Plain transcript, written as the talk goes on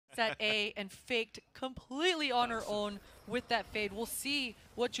at A and faked completely on her own with that fade. We'll see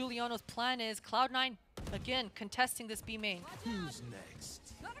what Giuliano's plan is. Cloud9, again, contesting this B main. Who's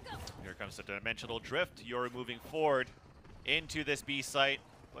next? Here comes the dimensional drift. Yoru moving forward into this B site,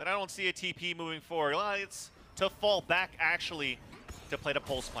 but I don't see a TP moving forward. Well, it's to fall back, actually, to play the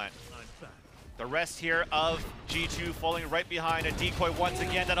pulse plant. The rest here of G2 falling right behind a decoy once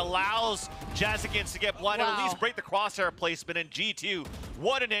again that allows Jazzigans to get blinded, Wow. at least break the crosshair placement in G2.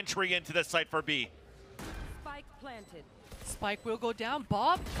 What an entry into the site for B. Spike planted. Spike will go down.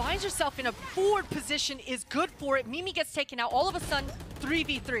 Bob finds herself in a forward position, is good for it. Mimi gets taken out. All of a sudden,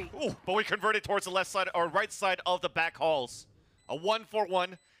 3v3. Ooh, but we converted towards the left side or right side of the back halls. A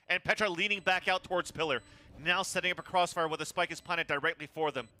 1-for-1, and Petra leaning back out towards Pillar. Now setting up a crossfire where the spike is planted directly for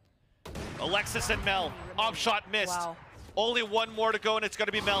them. Alexis and Mel, off shot missed. Wow. Only one more to go, and it's going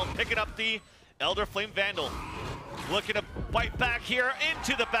to be Mel picking up the Elder Flame Vandal. Looking to bite back here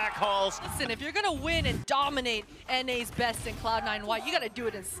into the back halls. Listen, if you're gonna win and dominate NA's best in Cloud9 White, you gotta do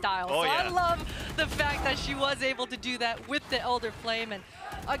it in style. Oh, so yeah. I love the fact that she was able to do that with the Elder Flame. And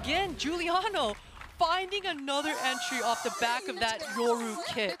again, Giuliano finding another entry off the back of that Yoru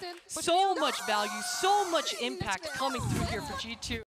kit. So much value, so much impact coming through here for G2.